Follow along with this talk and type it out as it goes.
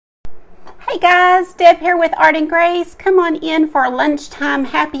Hey guys, Deb here with Art and Grace. Come on in for lunchtime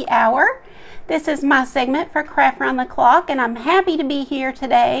happy hour. This is my segment for Craft Round the Clock, and I'm happy to be here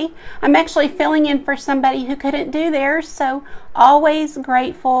today. I'm actually filling in for somebody who couldn't do theirs, so always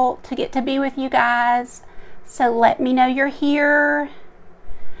grateful to get to be with you guys. So let me know you're here.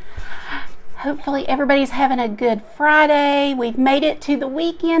 Hopefully everybody's having a good Friday. We've made it to the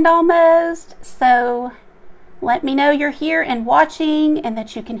weekend almost, so let me know you're here and watching and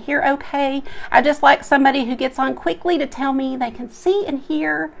that you can hear okay. I just like somebody who gets on quickly to tell me they can see and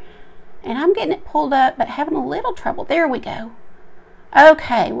hear. And I'm getting it pulled up, but having a little trouble. There we go.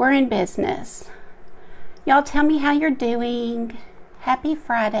 Okay, we're in business. Y'all tell me how you're doing. Happy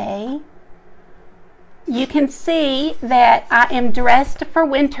Friday. You can see that I am dressed for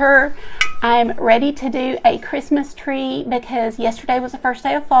winter. I'm ready to do a Christmas tree because yesterday was the first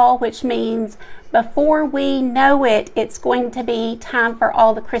day of fall, which means before we know it, it's going to be time for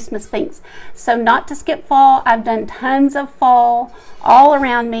all the Christmas things. So not to skip fall, I've done tons of fall all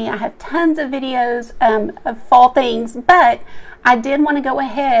around me. I have tons of videos of fall things, but I did want to go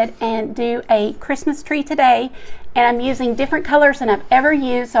ahead and do a Christmas tree today, and I'm using different colors than I've ever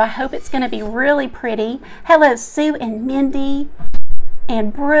used, so I hope it's going to be really pretty. Hello, Sue and Mindy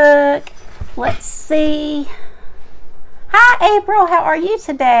and Brooke. Let's see. Hi, April. How are you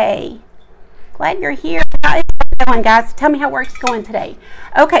today? Glad you're here. How is it going, guys? Tell me how work's going today.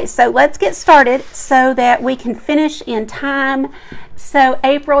 Okay, so let's get started so that we can finish in time. So,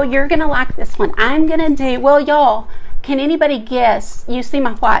 April, you're going to like this one. I'm going to do, well, y'all, can anybody guess? You see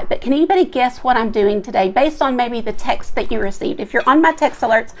my white, but can anybody guess what I'm doing today based on maybe the text that you received? If you're on my text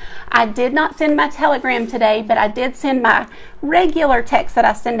alerts, I did not send my Telegram today, but I did send my regular text that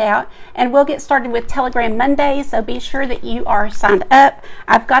I send out, and we'll get started with Telegram Monday, so be sure that you are signed up.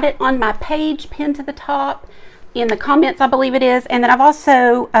 I've got it on my page pinned to the top in the comments, I believe it is, and then I've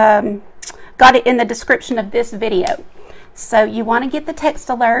also got it in the description of this video. So you want to get the text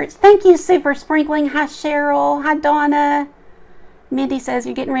alerts. Thank you, Sue, for sprinkling. Hi, Cheryl. Hi, Donna. Mindy says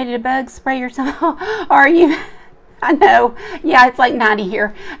you're getting ready to bug spray yourself. Are you? I know. Yeah, it's like 90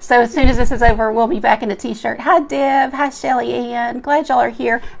 here. So as soon as this is over, we'll be back in the t-shirt. Hi, Deb. Hi, Shelly Ann. Glad y'all are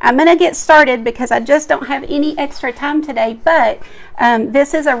here. I'm going to get started because I just don't have any extra time today, but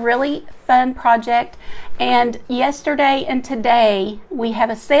this is a really fun project. And yesterday and today, we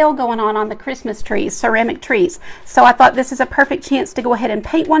have a sale going on the Christmas trees, ceramic trees. So I thought this is a perfect chance to go ahead and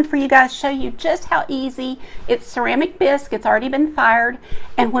paint one for you guys, show you just how easy. It's ceramic bisque, it's already been fired.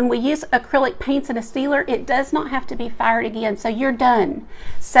 And when we use acrylic paints and a sealer, it does not have to be fired again, so you're done.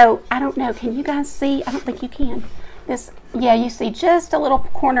 So I don't know, can you guys see? I don't think you can. This, yeah, you see just a little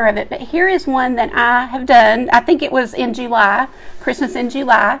corner of it, but here is one that I have done. I think it was in July, Christmas in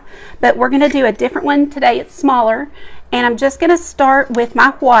July, but we're going to do a different one today. It's smaller, and I'm just going to start with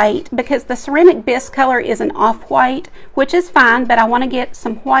my white because the ceramic bisque color is an off-white, which is fine, but I want to get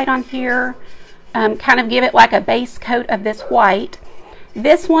some white on here, kind of give it like a base coat of this white.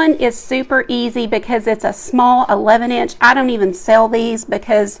 This one is super easy because it's a small 11-inch. I don't even sell these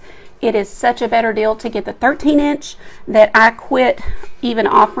because it is such a better deal to get the 13-inch that I quit even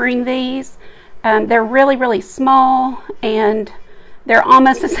offering these. They're really, really small, and they're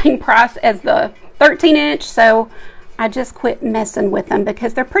almost the same price as the 13-inch, so I just quit messing with them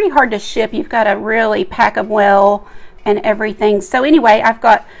because they're pretty hard to ship. You've got to really pack them well and everything. So anyway, I've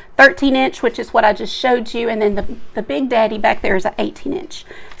got 13-inch, which is what I just showed you, and then the big daddy back there is an 18-inch.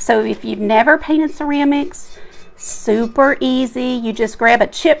 So if you've never painted ceramics, super easy. You just grab a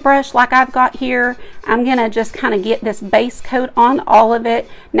chip brush like I've got here. I'm gonna just kind of get this base coat on all of it.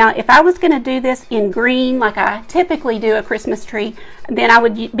 Now, if I was gonna do this in green like I typically do a Christmas tree, then I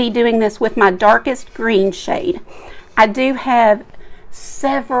would be doing this with my darkest green shade. I do have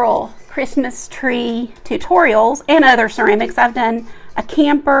several Christmas tree tutorials and other ceramics. I've done a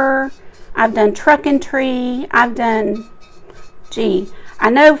camper, I've done truck and tree, I've done, I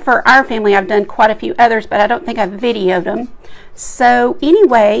know for our family I've done quite a few others, but I don't think I've videoed them. So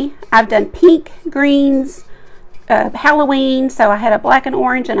anyway, I've done pink, greens, Halloween, so I had a black and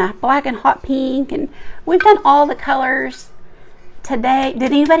orange and a black and hot pink, and we've done all the colors today.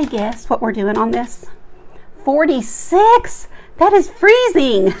 Did anybody guess what we're doing on this? 46? That is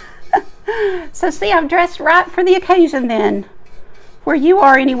freezing. So see, I'm dressed right for the occasion then. Where you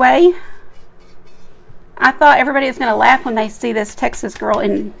are anyway. I thought everybody was going to laugh when they see this Texas girl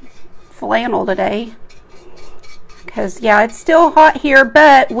in flannel today. Because, yeah, it's still hot here,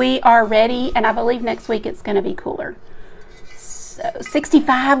 but we are ready, and I believe next week it's going to be cooler. So,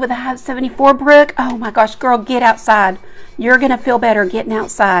 65 with a high of 74, Brooke. Oh, my gosh, girl, get outside. You're going to feel better getting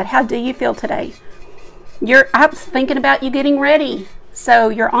outside. How do you feel today? I was thinking about you getting ready. So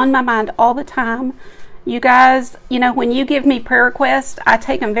you're on my mind all the time. You guys, you know, when you give me prayer requests, I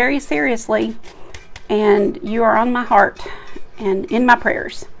take them very seriously, and you are on my heart and in my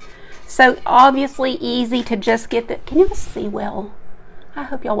prayers. So obviously easy to just get the, can you all see well? I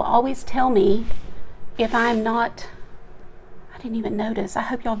hope y'all will always tell me if I'm not, I didn't even notice. I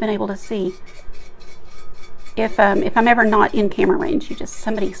hope y'all have been able to see. If I'm ever not in camera range, you just,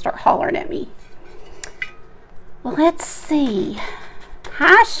 somebody start hollering at me. Well, let's see.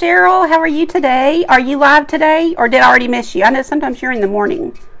 Hi, Cheryl. How are you today? Are you live today, or did I already miss you? I know sometimes you're in the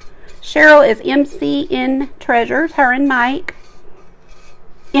morning. Cheryl is MC in Treasures, her and Mike.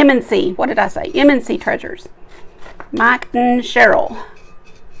 MNC, what did I say? MNC Treasures. Mike and Cheryl.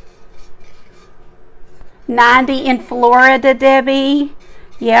 90 in Florida, Debbie.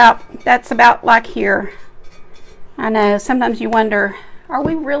 Yeah, that's about like here. I know, sometimes you wonder, are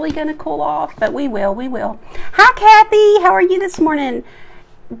we really going to cool off? But we will, we will. Hi, Kathy. How are you this morning?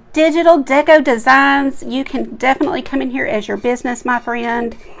 Digital Deco Designs. You can definitely come in here as your business, my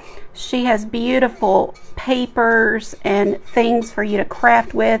friend. She has beautiful papers and things for you to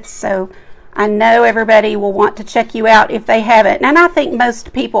craft with. So I know everybody will want to check you out if they haven't. And I think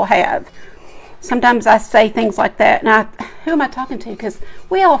most people have. Sometimes I say things like that. And who am I talking to? Because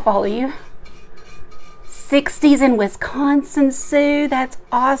we all follow you. 60s in Wisconsin, Sue. That's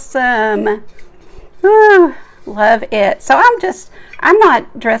awesome. Woo, love it. So I'm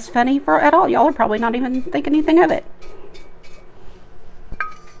not dressed funny at all. Y'all are probably not even thinking anything of it.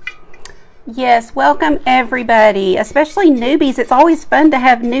 Yes, welcome everybody, especially newbies. It's always fun to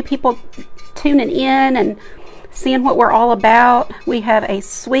have new people tuning in and seeing what we're all about. We have a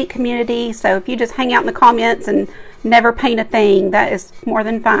sweet community, so if you just hang out in the comments and never paint a thing, that is more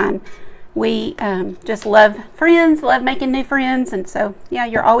than fine. We just love friends, love making new friends, and so yeah,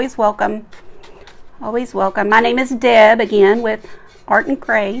 you're always welcome. Always welcome. My name is Deb, again, with Art and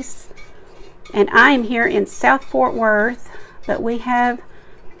Grace, and I am here in South Fort Worth, but we have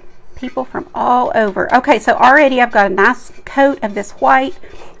people from all over. Okay, so already I've got a nice coat of this white.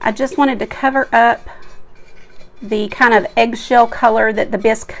 I just wanted to cover up the kind of eggshell color that the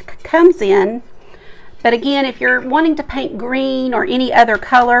bisque comes in. But again, if you're wanting to paint green or any other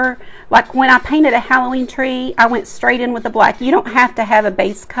color, like when I painted a Halloween tree, I went straight in with the black. You don't have to have a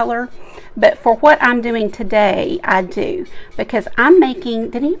base color, but for what I'm doing today, I do. Because I'm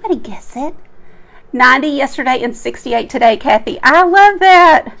making, did anybody guess it? 90 yesterday and 68 today, Kathy. I love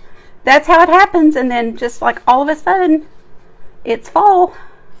that. That's how it happens. And then just like all of a sudden, it's fall.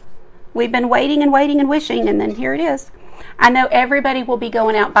 We've been waiting and waiting and wishing, and then here it is. I know everybody will be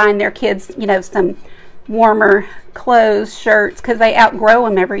going out buying their kids, you know, some warmer clothes, shirts, because they outgrow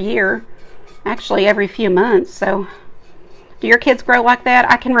them every year, actually every few months. So do your kids grow like that?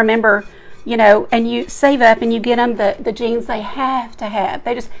 I can remember, you know, and you save up and you get them the jeans they have to have.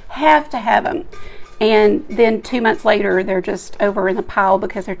 They just have to have them, and then 2 months later they're just over in the pile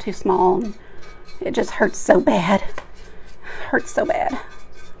because they're too small. It just hurts so bad. Hurts so bad.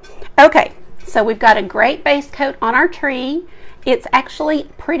 Okay, so we've got a great base coat on our tree. It's actually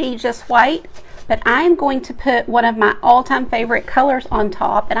pretty just white, but I'm going to put one of my all-time favorite colors on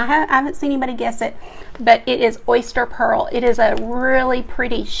top, and I haven't seen anybody guess it, but it is oyster pearl. It is a really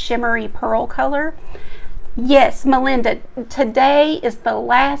pretty shimmery pearl color. Yes, Melinda, today is the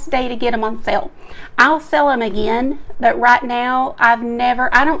last day to get them on sale. I'll sell them again, but right now I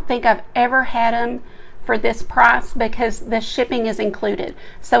don't think I've ever had them for this price because the shipping is included.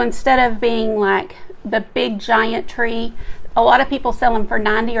 So instead of being like the big giant tree, a lot of people sell them for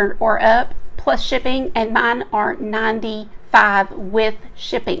 90 or up plus shipping, and mine are 95 with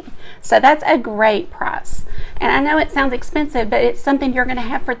shipping. So that's a great price. And I know it sounds expensive, but it's something you're going to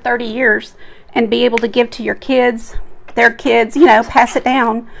have for 30 years and be able to give to your kids, their kids, you know, pass it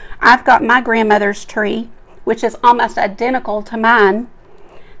down. I've got my grandmother's tree, which is almost identical to mine.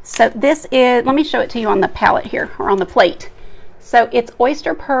 So this is, let me show it to you on the palette here, or on the plate. So it's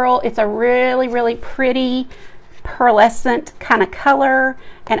oyster pearl. It's a really, really pretty pearlescent kind of color,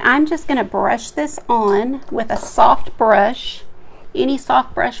 and I'm just going to brush this on with a soft brush. Any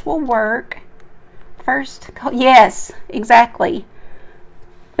soft brush will work. First, yes, exactly.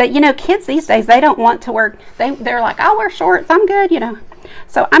 But you know, kids these days, they don't want to wear, they're like, I'll wear shorts, I'm good, you know.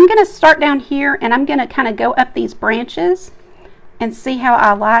 So I'm going to start down here, and I'm going to kind of go up these branches and see how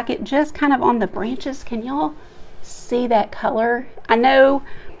I like it, just kind of on the branches. Can y'all see that color? I know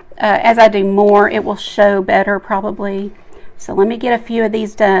as I do more, it will show better probably. So let me get a few of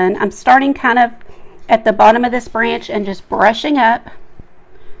these done. I'm starting kind of at the bottom of this branch and just brushing up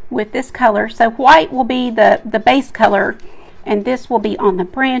with this color. So white will be the base color, and this will be on the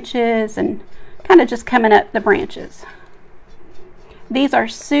branches and kind of just coming up the branches. These are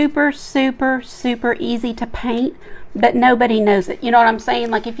super, super, super easy to paint, but nobody knows it. You know what I'm saying?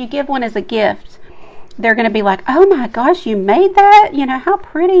 Like if you give one as a gift, they're going to be like, oh my gosh, you made that? You know, how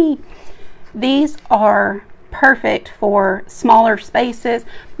pretty. These are perfect for smaller spaces.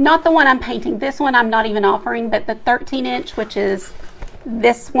 Not the one I'm painting. This one I'm not even offering, but the 13-inch, which is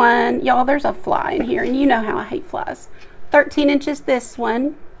this one. Y'all, there's a fly in here, and you know how I hate flies. 13 inches this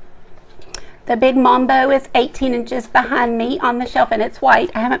one. The big Mambo is 18 inches behind me on the shelf, and it's white.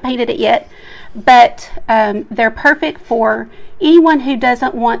 I haven't painted it yet, but they're perfect for anyone who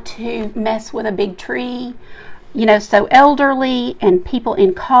doesn't want to mess with a big tree, you know, so elderly and people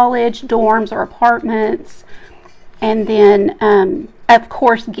in college, dorms, or apartments. And then, of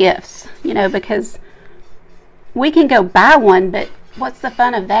course, gifts, you know, because we can go buy one, but what's the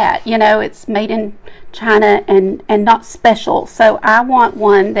fun of that? You know, it's made in China and not special. So I want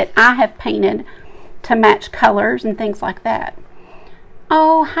one that I have painted to match colors and things like that.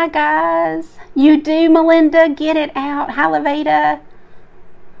 Oh, hi guys. You do, Melinda. Get it out. Hi, Levada.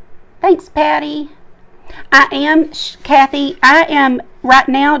 Thanks, Patty. Kathy, I am right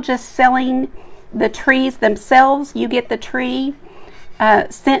now just selling the trees themselves. You get the tree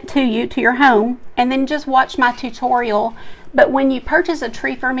sent to you to your home, and then just watch my tutorial. But when you purchase a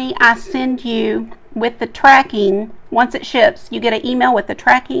tree for me, I send you with the tracking. Once it ships, you get an email with the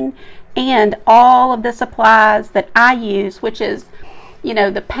tracking and all of the supplies that I use, which is, you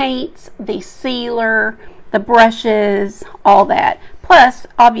know, the paints, the sealer, the brushes, all that. Plus,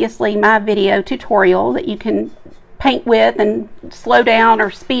 obviously, my video tutorial that you can paint with and slow down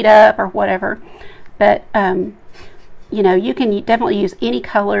or speed up or whatever. But, you know, you can definitely use any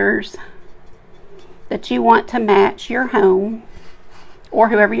colors that you want to match your home or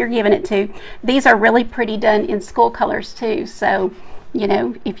whoever you're giving it to. These are really pretty done in school colors too. So, you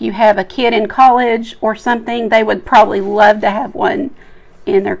know, if you have a kid in college or something, they would probably love to have one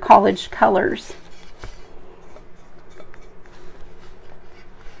in their college colors.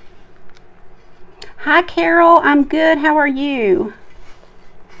 Hi, Carol. I'm good. How are you?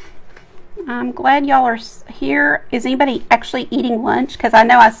 I'm glad y'all are here. Is anybody actually eating lunch? Because I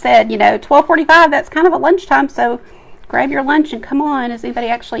know I said, you know, 12:45, that's kind of a lunchtime, so grab your lunch and come on. Is anybody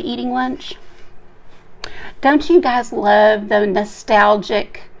actually eating lunch? Don't you guys love the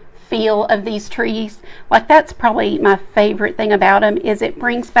nostalgic feel of these trees? Like, that's probably my favorite thing about them, is it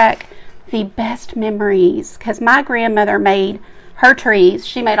brings back the best memories. Because my grandmother made her trees.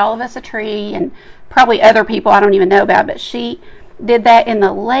 She made all of us a tree, and probably other people I don't even know about, but she did that in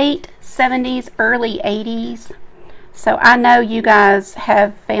the late 70s, early 80s. So I know you guys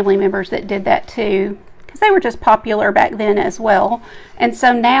have family members that did that too, because they were just popular back then as well. And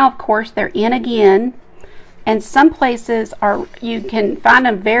so now, of course, they're in again. And some places are, you can find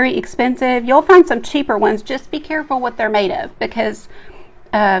them very expensive. You'll find some cheaper ones. Just be careful what they're made of, because,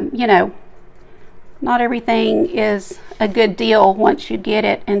 you know, not everything is a good deal once you get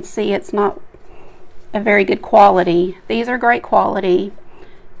it and see it's not a very good quality. These are great quality,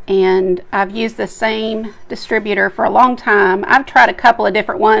 and I've used the same distributor for a long time. I've tried a couple of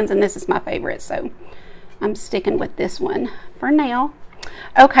different ones, and this is my favorite, so I'm sticking with this one for now.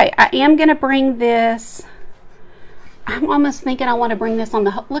 Okay, I am going to bring this. I'm almost thinking I want to bring this on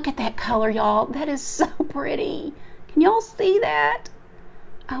the, look at that color, y'all. That is so pretty. Can y'all see that?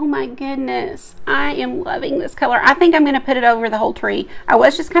 Oh my goodness, I am loving this color. I think I'm going to put it over the whole tree. I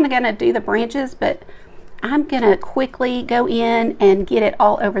was just kind of going to do the branches, but I'm going to quickly go in and get it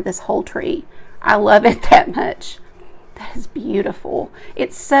all over this whole tree. I love it that much. That is beautiful.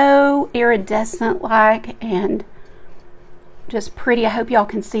 It's so iridescent-like and just pretty. I hope y'all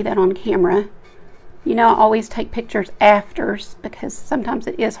can see that on camera. You know, I always take pictures after, because sometimes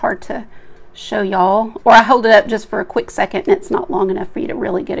it is hard to show y'all, or I hold it up just for a quick second and it's not long enough for you to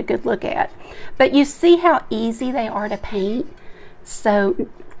really get a good look at. But you see how easy they are to paint. So,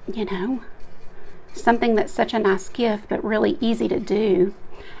 you know, something that's such a nice gift but really easy to do.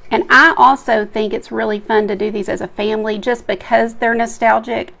 And I also think it's really fun to do these as a family, just because they're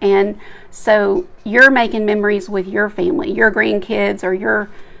nostalgic, and so you're making memories with your family, your grandkids or your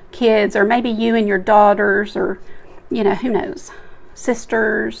kids, or maybe you and your daughters, or, you know, who knows,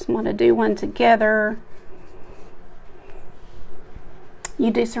 sisters want to do one together.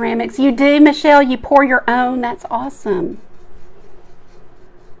 You do ceramics? You do, Michelle? You pour your own? That's awesome.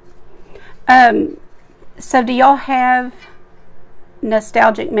 So do y'all have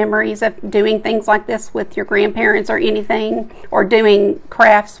nostalgic memories of doing things like this with your grandparents or anything, or doing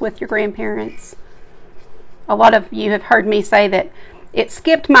crafts with your grandparents? A lot of you have heard me say that it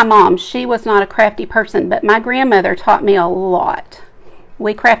skipped my mom. She was not a crafty person, but my grandmother taught me a lot.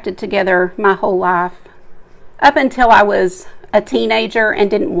 We crafted together my whole life, up until I was a teenager and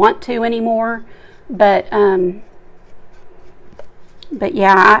didn't want to anymore. But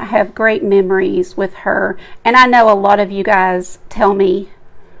yeah, I have great memories with her. And I know a lot of you guys tell me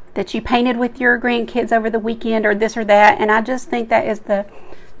that you painted with your grandkids over the weekend or this or that. And I just think that is the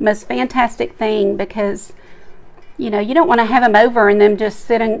most fantastic thing, because, you know, you don't want to have them over and them just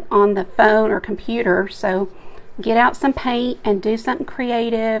sitting on the phone or computer. So get out some paint and do something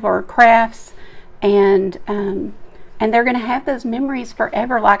creative or crafts, and they're going to have those memories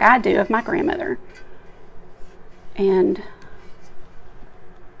forever, like I do of my grandmother. And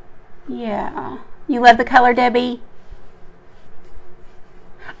yeah, you love the color, Debbie?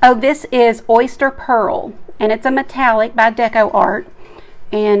 Oh, this is Oyster Pearl, and it's a metallic by Deco Art,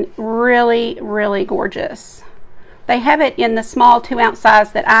 and really, really gorgeous. They have it in the small 2-ounce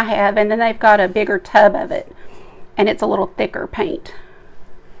size that I have, and then they've got a bigger tub of it, and it's a little thicker paint.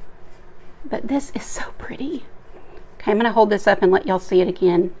 But this is so pretty. Okay, I'm going to hold this up and let y'all see it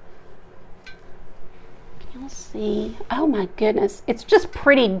again. Can y'all see? Oh my goodness. It's just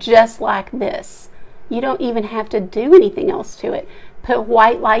pretty just like this. You don't even have to do anything else to it. Put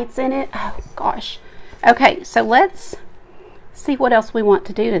white lights in it. Oh gosh. Okay, so let's see what else we want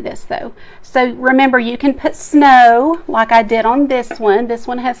to do to this though. So remember, you can put snow like I did on this one. This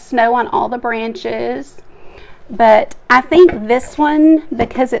one has snow on all the branches. But I think this one,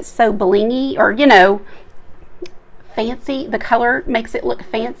 because it's so blingy, or you know, fancy, the color makes it look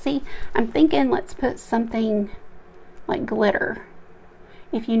fancy. I'm thinking let's put something like glitter.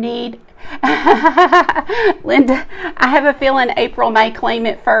 If you need, Linda, I have a feeling April may claim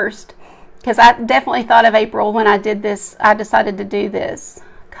it first, because I definitely thought of April when I did this. I decided to do this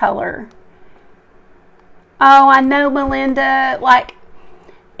color. Oh, I know, Melinda, like,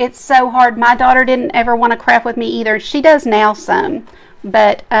 it's so hard. My daughter didn't ever want to craft with me either. She does now some,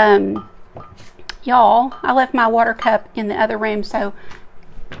 but y'all, I left my water cup in the other room, so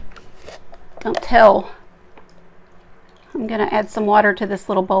don't tell. I'm going to add some water to this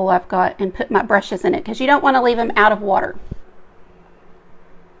little bowl I've got and put my brushes in it, because you don't want to leave them out of water.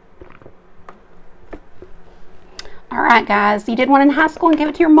 All right, guys, you did one in high school and gave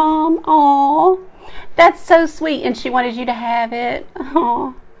it to your mom. Aw, that's so sweet, and she wanted you to have it.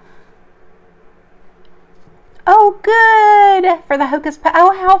 Aw. Oh, good, for the Hocus Pocus.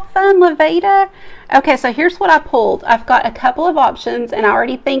 Oh, how fun, Levada. Okay, so here's what I pulled. I've got a couple of options, and I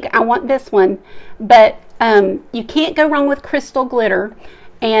already think I want this one, but you can't go wrong with crystal glitter,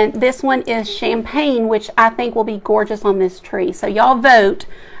 and this one is champagne, which I think will be gorgeous on this tree. So y'all vote.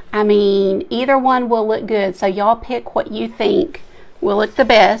 I mean, either one will look good, so y'all pick what you think will look the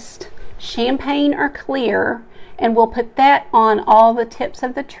best, champagne or clear, and we'll put that on all the tips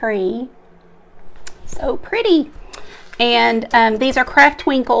of the tree. So pretty. And these are Craft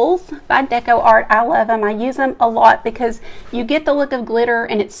Twinkles by Deco Art. I love them. I use them a lot because you get the look of glitter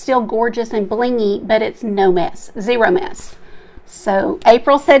and it's still gorgeous and blingy, but it's no mess, zero mess. So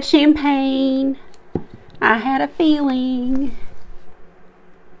April said champagne. I had a feeling.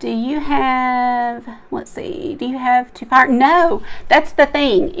 Do you have, let's see, do you have to fire? No, that's the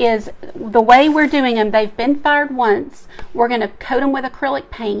thing, is the way we're doing them, they've been fired once. We're going to coat them with acrylic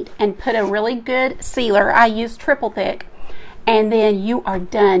paint and put a really good sealer. I use triple thick. And then you are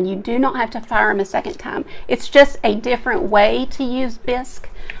done. You do not have to fire them a second time. It's just a different way to use bisque,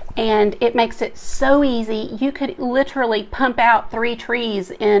 and it makes it so easy. You could literally pump out 3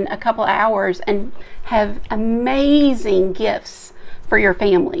 trees in a couple hours and have amazing gifts for your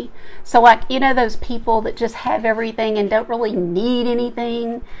family. So like, you know, those people that just have everything and don't really need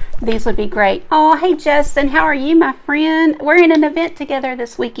anything, these would be great. Oh, hey Justin, how are you, my friend? We're in an event together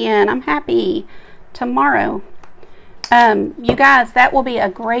this weekend. I'm happy. Tomorrow. You guys, that will be a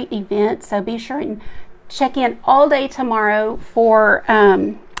great event, so be sure and check in all day tomorrow for,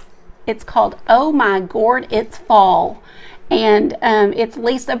 it's called Oh My Gourd, It's Fall, and it's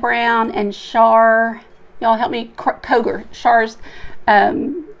Lisa Brown and Shar, y'all help me, Koger, Shar's,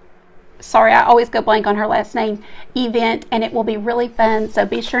 sorry, I always go blank on her last name, event, and it will be really fun, so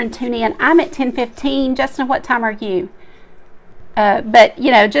be sure and tune in. I'm at 10:15. Justin, what time are you? But,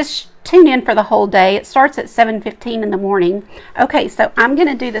 you know, just tune in for the whole day. It starts at 7:15 in the morning. Okay, so I'm going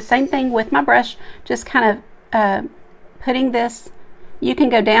to do the same thing with my brush, just kind of putting this, you can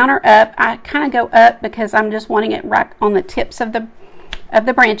go down or up. I kind of go up because I'm just wanting it right on the tips of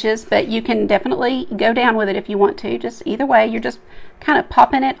the branches, but you can definitely go down with it if you want to. Just either way, you're just kind of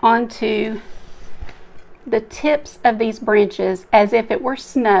popping it onto the tips of these branches as if it were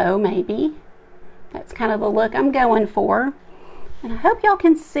snow, maybe. That's kind of the look I'm going for. And I hope y'all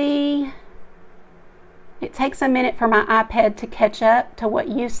can see. It takes a minute for my iPad to catch up to what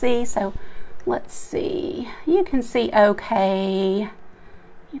you see, so Let's see. You can see okay.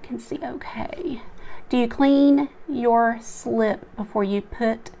 You can see okay. Do you clean your slip before you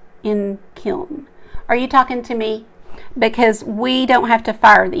put in kiln? Are you talking to me? Because we don't have to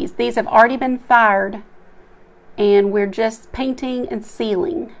fire these. These have already been fired and we're just painting and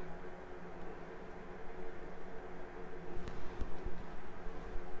sealing.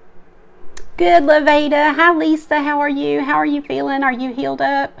 Good, Laveda. Hi, Lisa. How are you? How are you feeling? Are you healed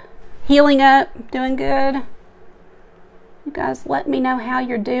up? Healing up? Doing good? You guys let me know how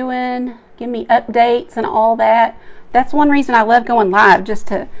you're doing. Give me updates and all that. That's one reason I love going live, just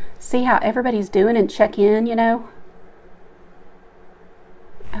to see how everybody's doing and check in, you know.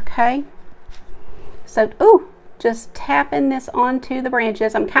 Okay. So, ooh, just tapping this onto the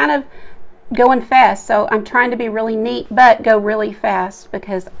branches. I'm kind of going fast, so I'm trying to be really neat, but go really fast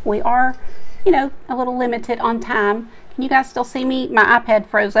because we are, you know, a little limited on time. Can you guys still see me? My iPad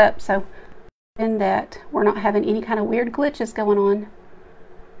froze up, so in that we're not having any kind of weird glitches going on.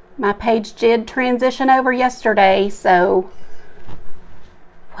 My page did transition over yesterday, so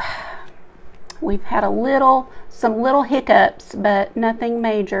we've had some little hiccups, but nothing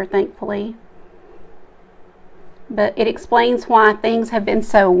major, thankfully. But it explains why things have been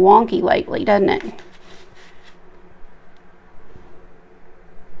so wonky lately, doesn't it?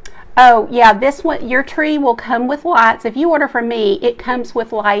 Oh, yeah, this one, your tree will come with lights. If you order from me, it comes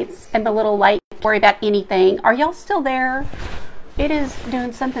with lights and the little light. Don't worry about anything. Are y'all still there? It is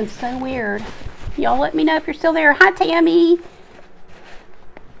doing something so weird. Y'all let me know if you're still there. Hi, Tammy.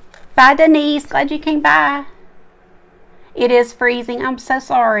 Bye, Denise. Glad you came by. It is freezing. I'm so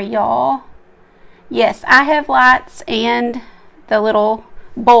sorry, y'all. Yes, I have lights and the little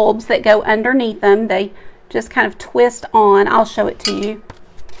bulbs that go underneath them. They just kind of twist on. I'll show it to you.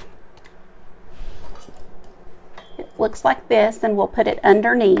 It looks like this, and we'll put it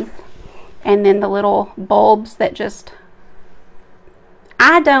underneath. And then the little bulbs that just...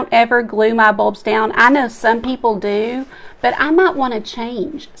 I don't ever glue my bulbs down. I know some people do, but I might want to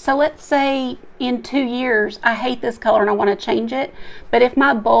change. So let's say in 2 years, I hate this color and I want to change it. But if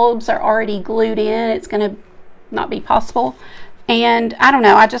my bulbs are already glued in, it's going to not be possible. And I don't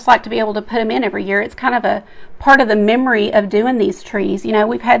know, I just like to be able to put them in every year. It's kind of a part of the memory of doing these trees. You know,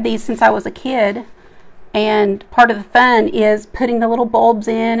 we've had these since I was a kid. And part of the fun is putting the little bulbs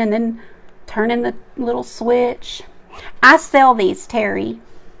in and then turning the little switch. I sell these, Terry.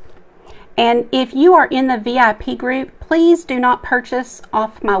 And if you are in the VIP group, please do not purchase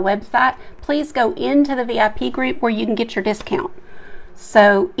off my website. Please go into the VIP group where you can get your discount.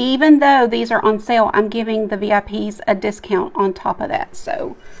 So even though these are on sale, I'm giving the VIPs a discount on top of that.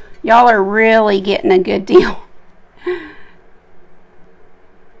 So y'all are really getting a good deal.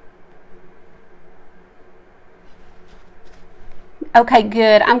 Okay,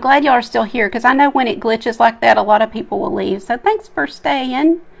 good. I'm glad y'all are still here because I know when it glitches like that, a lot of people will leave. So thanks for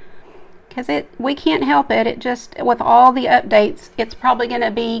staying because we can't help it. It just, with all the updates, it's probably going to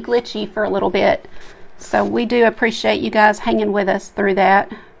be glitchy for a little bit. So we do appreciate you guys hanging with us through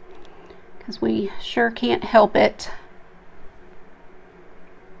that because we sure can't help it.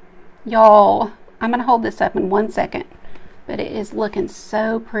 Y'all, I'm going to hold this up in 1 second. But it is looking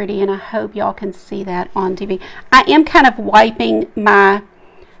so pretty, and I hope y'all can see that on TV. I am kind of wiping my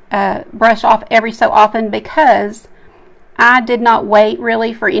brush off every so often because I did not wait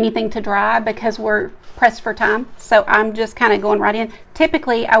really for anything to dry because we're pressed for time. So I'm just kind of going right in.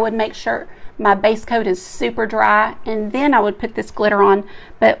 Typically, I would make sure my base coat is super dry, and then I would put this glitter on.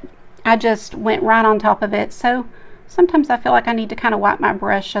 But I just went right on top of it. So sometimes I feel like I need to kind of wipe my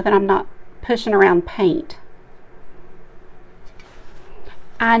brush so that I'm not pushing around paint.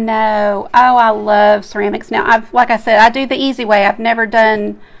 I know. Oh, I love ceramics. Now, like I said, I do the easy way. I've never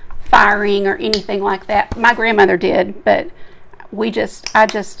done firing or anything like that. My grandmother did, but I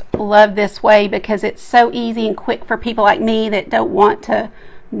just love this way because it's so easy and quick for people like me that don't want to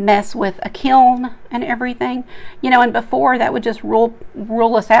mess with a kiln and everything. You know, and before that would just rule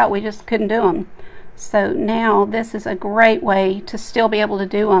us out. We just couldn't do them. So now this is a great way to still be able to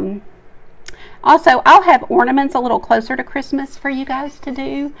do them. Also, I'll have ornaments a little closer to Christmas for you guys to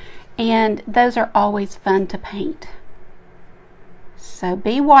do, and those are always fun to paint. So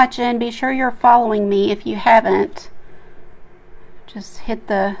be watching. Be sure you're following me if you haven't. Just hit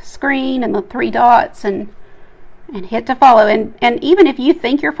the screen and the 3 dots and hit to follow. And even if you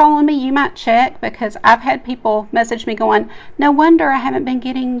think you're following me, you might check because I've had people message me going, no wonder I haven't been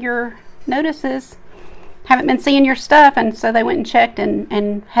getting your notices. Haven't been seeing your stuff, and so they went and checked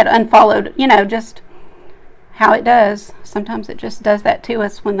and had unfollowed. You know, just how it does. Sometimes it just does that to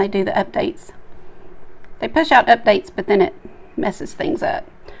us when they do the updates. They push out updates, but then it messes things up.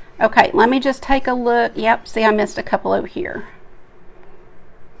 Okay, let me just take a look. Yep, see, I missed a couple over here.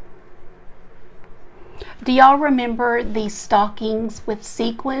 Do y'all remember these stockings with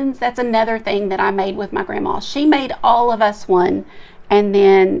sequins? That's another thing that I made with my grandma. She made all of us one, and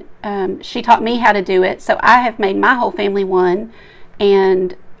then she taught me how to do it. So I have made my whole family one,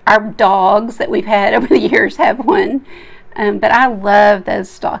 and our dogs that we've had over the years have one. But I love those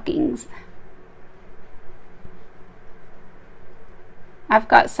stockings. I've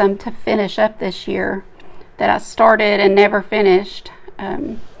got some to finish up this year that I started and never finished.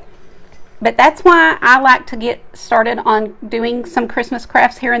 But that's why I like to get started on doing some Christmas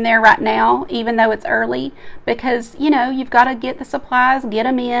crafts here and there right now, even though it's early, because, you know, you've got to get the supplies, get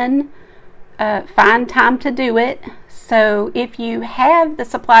them in, find time to do it. So if you have the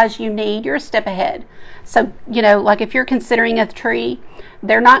supplies you need, you're a step ahead. So, you know, like if you're considering a tree,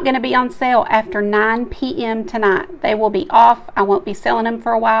 they're not going to be on sale after 9 p.m. tonight. They will be off. I won't be selling them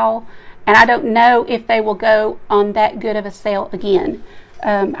for a while. And I don't know if they will go on that good of a sale again.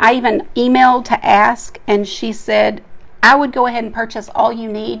 I even emailed to ask, and she said, I would go ahead and purchase all you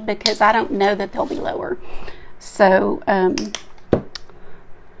need because I don't know that they'll be lower. So,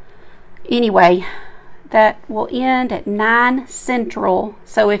 anyway, that will end at 9 Central.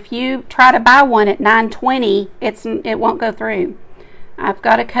 So if you try to buy one at 9:20, it won't go through. I've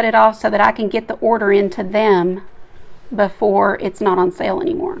got to cut it off so that I can get the order into them before it's not on sale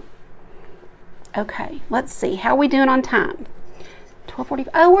anymore. Okay, let's see. How are we doing on time? 12:45.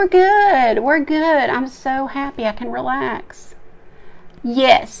 Oh, we're good. We're good. I'm so happy I can relax.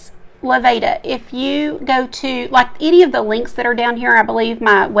 Yes, Laveda, if you go to, like, any of the links that are down here, I believe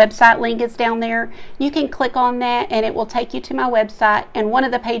my website link is down there. You can click on that and it will take you to my website. And one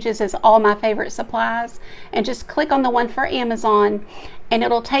of the pages is all my favorite supplies. And just click on the one for Amazon and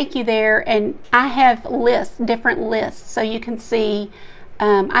it'll take you there. And I have lists, different lists, so you can see.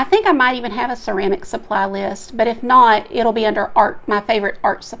 I think I might even have a ceramic supply list, but if not, it'll be under art, my favorite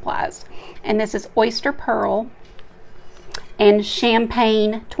art supplies. And this is oyster pearl and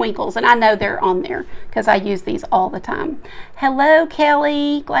champagne twinkles, and I know they're on there because I use these all the time. Hello,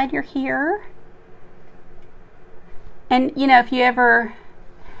 Kelly, glad you're here. And you know, if you ever,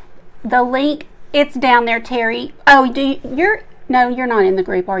 the link, it's down there, Terry. Oh, no, you're not in the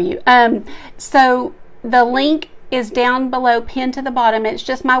group, are you? So the link is down below, pinned to the bottom. It's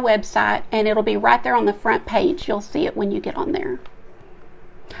just my website, and it'll be right there on the front page. You'll see it when you get on there.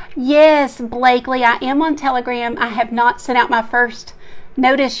 Yes, Blakely, I am on Telegram. I have not sent out my first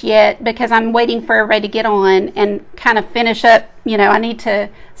notice yet because I'm waiting for everybody to get on and kind of finish up. You know,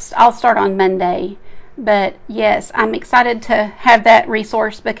 I'll start on Monday. But yes, I'm excited to have that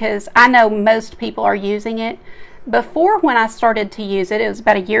resource because I know most people are using it. Before, when I started to use it, it was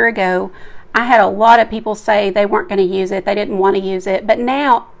about a year ago, I had a lot of people say they weren't going to use it. They didn't want to use it. But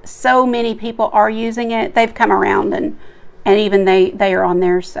now so many people are using it. They've come around and even they are on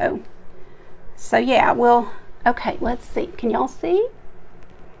there. So yeah, well, okay, let's see. Can y'all see?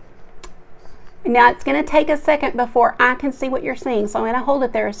 Now it's going to take a second before I can see what you're seeing. So I'm going to hold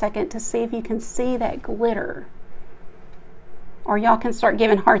it there a second to see if you can see that glitter. Or y'all can start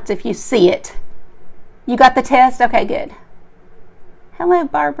giving hearts if you see it. You got the test? Okay, good. Hello,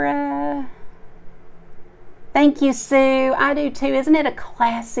 Barbara. Thank you, Sue. I do too. Isn't it a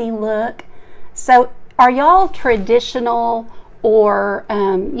classy look? So are y'all traditional or,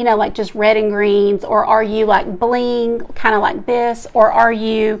 you know, like just red and greens? Or are you like bling, kind of like this? Or are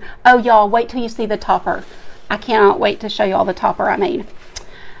you, oh, y'all, wait till you see the topper. I cannot wait to show you all the topper I made.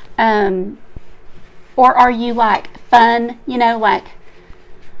 Or are you like fun, you know, like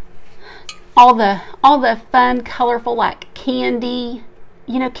all the fun, colorful, like candy,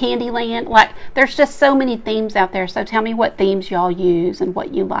 you know, Candyland. Like, there's just so many themes out there. So tell me what themes y'all use and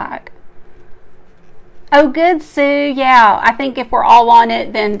what you like. Oh, good, Sue. Yeah, I think if we're all on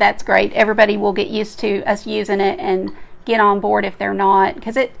it, then that's great. Everybody will get used to us using it and get on board if they're not,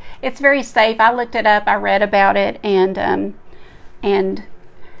 because it's very safe. I looked it up. I read about it, and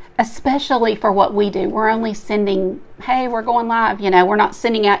especially for what we do, we're only sending, hey, we're going live. You know, we're not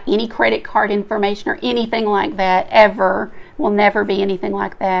sending out any credit card information or anything like that ever. Will never be anything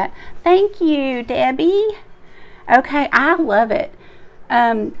like that. Thank you, Debbie. Okay, I love it.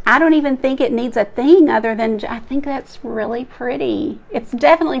 I don't even think it needs a thing other than, I think that's really pretty. It's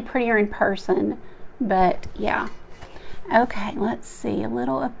definitely prettier in person, but yeah. Okay, let's see, a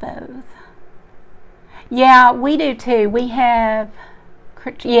little of both. Yeah, we do too. We have,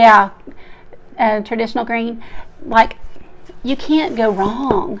 yeah, traditional green. Like, you can't go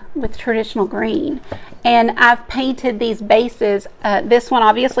wrong with traditional green. And I've painted these bases. This one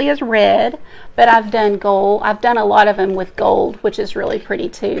obviously is red, but I've done gold. I've done a lot of them with gold, which is really pretty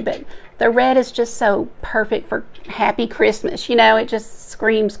too. But the red is just so perfect for Happy Christmas. You know, it just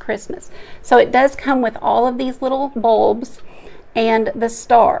screams Christmas. So it does come with all of these little bulbs and the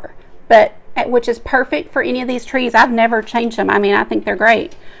star, but which is perfect for any of these trees. I've never changed them. I mean, I think they're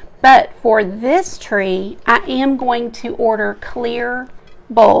great. But for this tree, I am going to order clear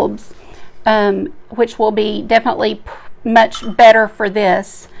bulbs, which will be definitely much better for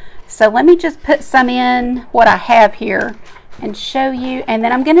this. So let me just put some in what I have here and show you, and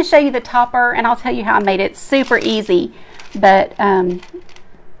then I'm going to show you the topper, and I'll tell you how I made it. It's super easy, but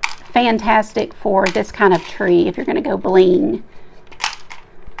fantastic for this kind of tree if you're going to go bling.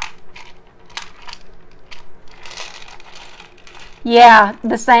 Yeah,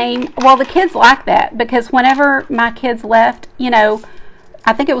 the same. Well, the kids like that, because whenever my kids left, you know,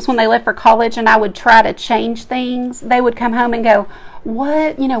 I think it was when they left for college and I would try to change things, they would come home and go,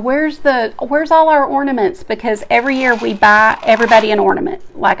 what, you know, where's all our ornaments? Because every year we buy everybody an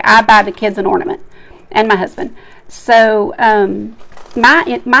ornament. Like, I buy the kids an ornament and my husband. So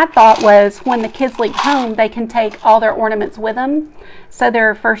my thought was, when the kids leave home, they can take all their ornaments with them. So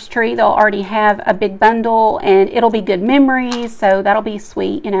their first tree, they'll already have a big bundle, and it'll be good memories. So that'll be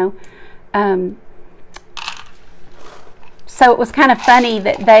sweet, you know. So it was kind of funny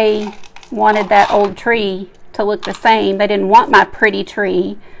that they wanted that old tree to look the same. They didn't want my pretty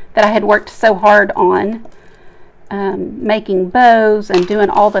tree that I had worked so hard on, making bows and doing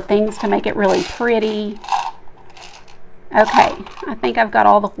all the things to make it really pretty. Okay, I think I've got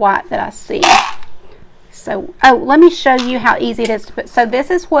all the white that I see. So, oh, let me show you how easy it is to put. So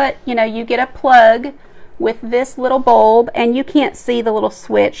this is what, you know, you get a plug with this little bulb, and you can't see the little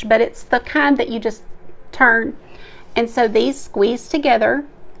switch, but it's the kind that you just turn. And so these squeeze together.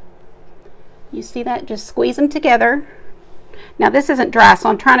 You see that? Just squeeze them together. Now this isn't dry, so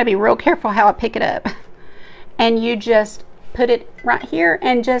I'm trying to be real careful how I pick it up. And you just put it right here,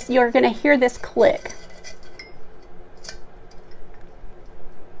 and just, you're going to hear this click.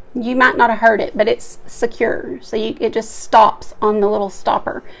 You might not have heard it, but it's secure. So it just stops on the little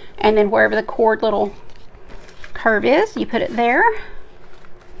stopper. And then wherever the cord little curve is, you put it there.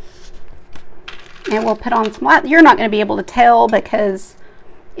 And we'll put on some light. You're not going to be able to tell because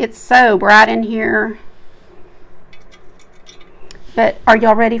it's so bright in here. But are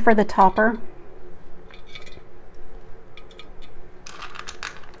y'all ready for the topper?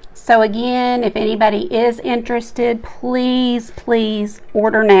 So again, if anybody is interested, please, please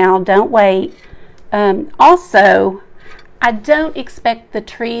order now. Don't wait. Also, I don't expect the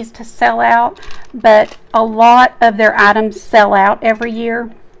trees to sell out, but a lot of their items sell out every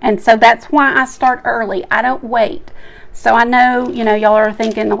year. And so that's why I start early. I don't wait. So I know, you know, y'all are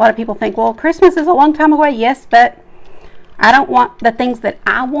thinking, a lot of people think, well, Christmas is a long time away. Yes, but I don't want the things that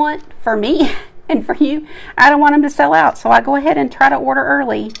I want for me and for you. I don't want them to sell out. So I go ahead and try to order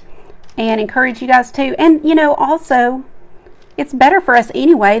early and encourage you guys too. And, you know, also, it's better for us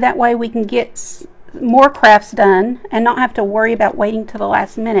anyway. That way we can get more crafts done and not have to worry about waiting till the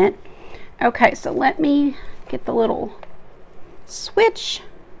last minute. Okay, so let me get the little switch.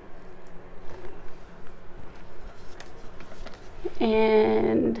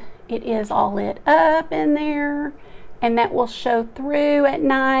 And it is all lit up in there, and that will show through at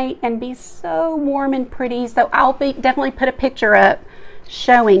night and be so warm and pretty. So I'll definitely put a picture up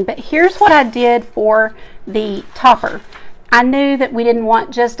showing. But here's what I did for the topper. I knew that we didn't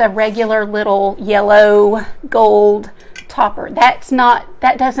want just a regular little yellow gold topper.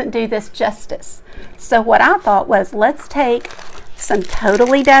 That doesn't do this justice. So what I thought was, let's take some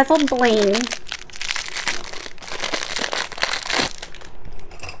Totally Dazzled Bling,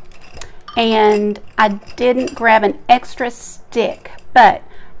 and I didn't grab an extra stick, but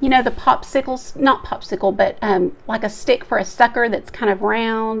you know, the popsicles, not popsicle, but like a stick for a sucker that's kind of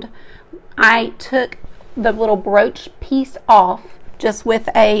round. I took the little brooch piece off just with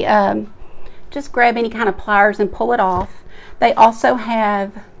a, just grab any kind of pliers and pull it off. They also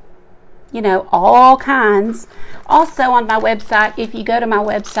have, you know, all kinds. Also on my website, if you go to my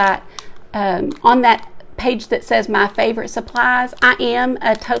website, on that page that says my favorite supplies, I am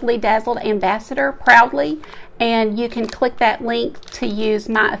a Totally Dazzled ambassador, proudly, and you can click that link to use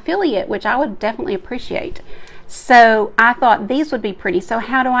my affiliate, which I would definitely appreciate. So I thought these would be pretty. So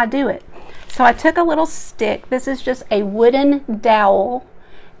how do I do it? So I took a little stick. This is just a wooden dowel,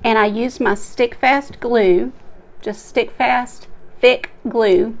 and I used my stick fast glue, just stick fast thick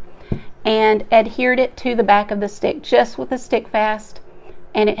glue, and adhered it to the back of the stick just with a stick fast.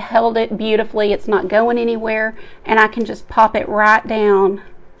 And it held it beautifully. It's not going anywhere, and I can just pop it right down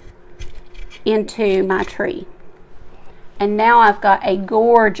into my tree. And now I've got a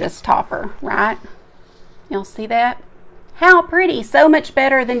gorgeous topper, right? You'll see that? How pretty. So much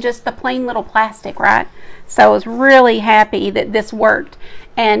better than just the plain little plastic, right? So I was really happy that this worked.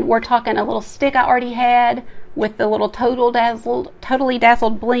 And we're talking a little stick I already had with the little totally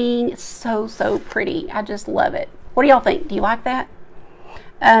dazzled bling. It's so, so pretty. I just love it. What do y'all think? Do you like that?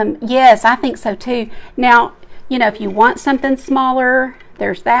 Yes, I think so too. Now, you know, if you want something smaller,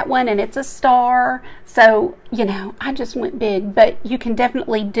 there's that one, and it's a star. So, you know, I just went big, but you can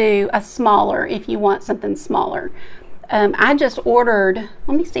definitely do a smaller if you want something smaller. I just ordered,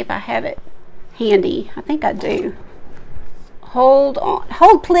 let me see if I have it handy. I think I do. Hold on.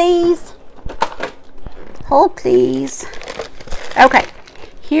 Hold, please. Hold, please. Okay.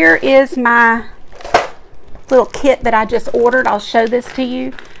 Here is my little kit that I just ordered. I'll show this to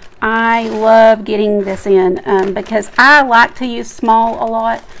you. I love getting this in because I like to use small a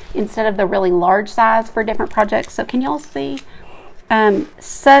lot instead of the really large size for different projects. So can y'all see?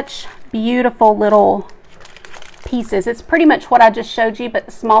 Such beautiful little pieces. It's pretty much what I just showed you, but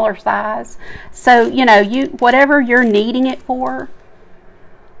the smaller size. So, you know, whatever you're needing it for,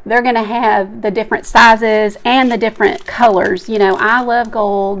 they're going to have the different sizes and the different colors. You know, I love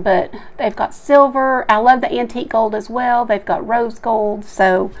gold, but they've got silver. I love the antique gold as well. They've got rose gold.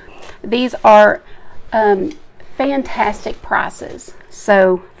 So these are fantastic prices.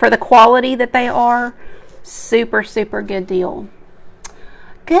 So for the quality that they are, super, super good deal.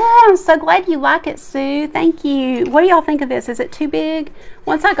 Good. I'm so glad you like it, Sue. Thank you. What do y'all think of this? Is it too big?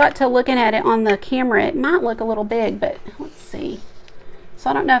 Once I got to looking at it on the camera, it might look a little big, but let's see. So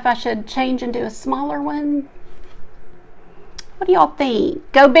I don't know if I should change and do a smaller one. What do y'all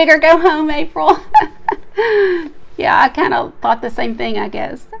think? Go big or go home, April? Yeah, I kind of thought the same thing, I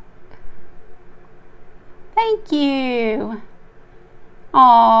guess. Thank you.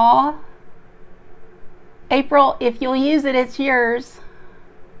 Aw. April, if you'll use it, it's yours.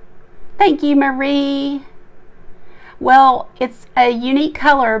 Thank you, Marie. Well, it's a unique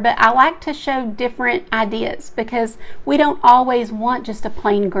color, but I like to show different ideas because we don't always want just a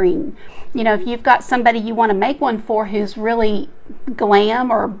plain green. You know, if you've got somebody you want to make one for who's really glam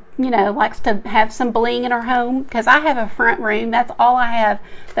or, you know, likes to have some bling in her home, because I have a front room. That's all I have,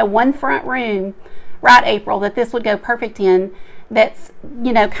 the one front room, right, April, that this would go perfect in. That's,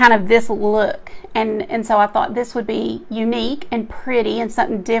 you know, kind of this look. And so I thought this would be unique and pretty and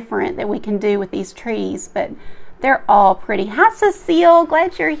something different that we can do with these trees. But they're all pretty. Hi, Cecile.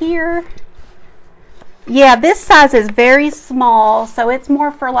 Glad you're here. Yeah, this size is very small, so it's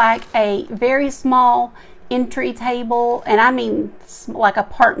more for like a very small entry table, and I mean like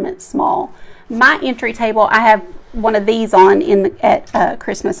apartment small. My entry table, I have one of these on at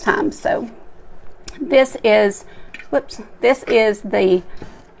Christmas time. So this is, whoops, this is the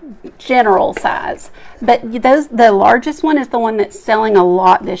general size, but the largest one is the one that's selling a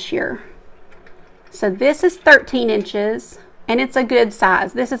lot this year. So this is 13 inches, and it's a good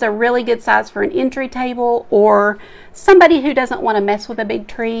size. This is a really good size for an entry table or somebody who doesn't want to mess with a big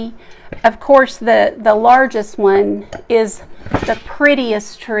tree. Of course, the largest one is the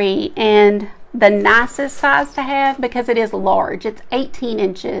prettiest tree and the nicest size to have because it is large. It's 18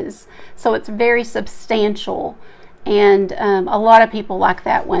 inches, so it's very substantial. And a lot of people like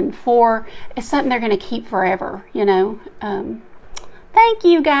that one it's something they're going to keep forever, you know. Thank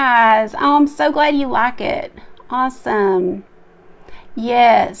you, guys. Oh, I'm so glad you like it. Awesome.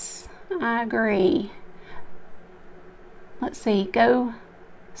 Yes, I agree. Let's see, go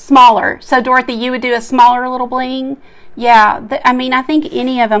smaller. So Dorothy, you would do a smaller little bling? Yeah, I mean, I think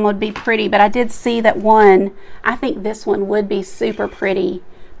any of them would be pretty, but I did see that one, I think this one would be super pretty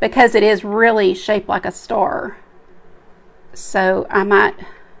because it is really shaped like a star. So I might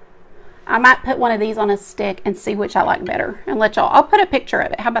put one of these on a stick and see which I like better and let y'all, I'll put a picture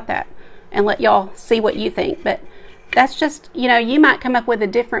of it. How about that? And let y'all see what you think. But that's just, you know, you might come up with a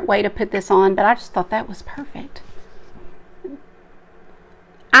different way to put this on, but I just thought that was perfect.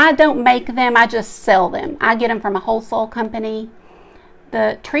 I don't make them, I just sell them. I get them from a wholesale company.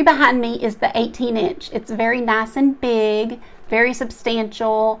 The tree behind me is the 18 inch. It's very nice and big, very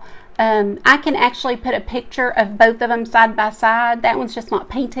substantial. I can actually put a picture of both of them side by side. That one's just not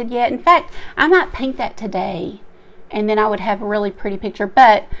painted yet. In fact, I might paint that today, and then I would have a really pretty picture.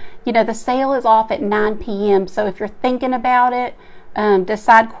 But, you know, the sale is off at 9 p.m., so if you're thinking about it,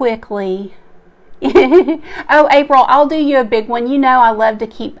 decide quickly. Oh, April, I'll do you a big one. You know I love to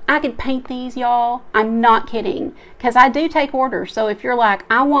keep, I could paint these, y'all. I'm not kidding, because I do take orders. So if you're like,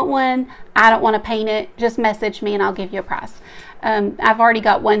 I want one, I don't want to paint it, just message me and I'll give you a price. I've already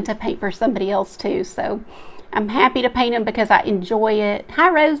got one to paint for somebody else too, so I'm happy to paint them because I enjoy it.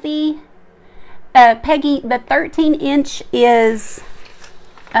 Hi, Rosie. Peggy, the 13-inch is,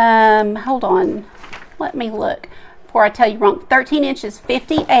 hold on, let me look before I tell you wrong. 13-inch is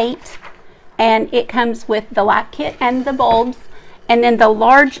 $58, and it comes with the light kit and the bulbs. And then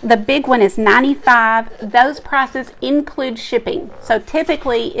the big one is $95. Those prices include shipping. So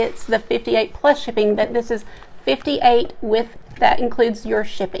typically it's the $58 plus shipping, but this is $58 with, that includes your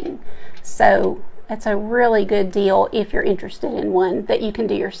shipping. So that's a really good deal if you're interested in one that you can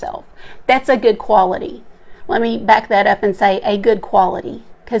do yourself. That's a good quality. Let me back that up and say a good quality,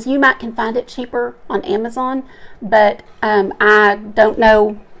 because you can find it cheaper on Amazon, but I don't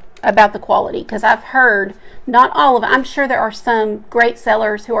know about the quality, because I've heard, not all of it, I'm sure there are some great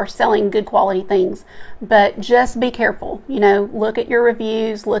sellers who are selling good quality things, but just be careful, you know, look at your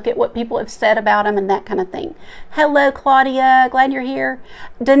reviews, look at what people have said about them and that kind of thing. Hello Claudia, glad you're here.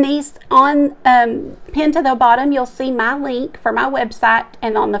 Denise, on pinned to the bottom you'll see my link for my website,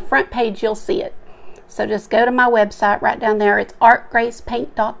 and on the front page you'll see it. So just go to my website right down there. It's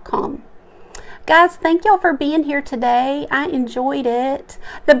artgracepaint.com. Guys, thank y'all for being here today. I enjoyed it.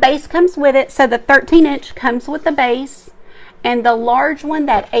 The base comes with it. So the 13-inch comes with the base, and the large one,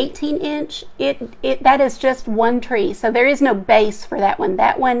 that 18-inch, that is just one tree. So there is no base for that one.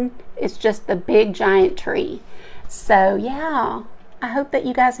 That one is just the big giant tree. So yeah, I hope that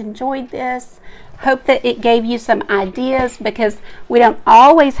you guys enjoyed this. Hope that it gave you some ideas, because we don't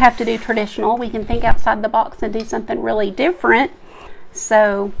always have to do traditional. We can think outside the box and do something really different.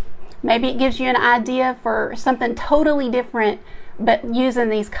 So maybe it gives you an idea for something totally different, but using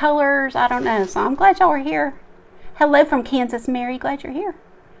these colors. I don't know. So I'm glad y'all are here. Hello from Kansas, Mary. Glad you're here.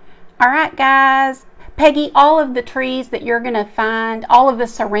 All right, guys. Peggy, all of the trees that you're going to find, all of the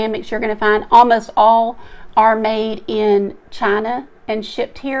ceramics you're going to find, almost all are made in China and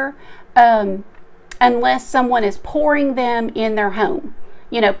shipped here, unless someone is pouring them in their home,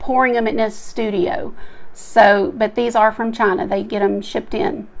 you know, pouring them in a studio. So, but these are from China. They get them shipped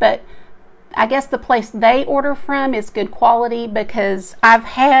in. But I guess the place they order from is good quality, because I've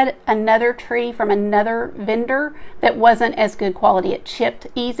had another tree from another vendor that wasn't as good quality. It chipped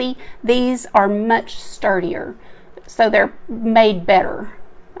easy. These are much sturdier, so they're made better,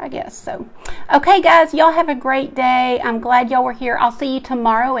 I guess. So, okay, guys, y'all have a great day. I'm glad y'all were here. I'll see you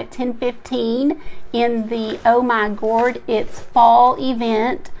tomorrow at 10:15 in the Oh My Gourd It's Fall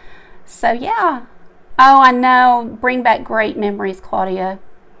event. So, yeah. Oh, I know. Bring back great memories, Claudia.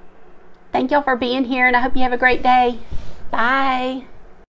 Thank y'all for being here, and I hope you have a great day. Bye.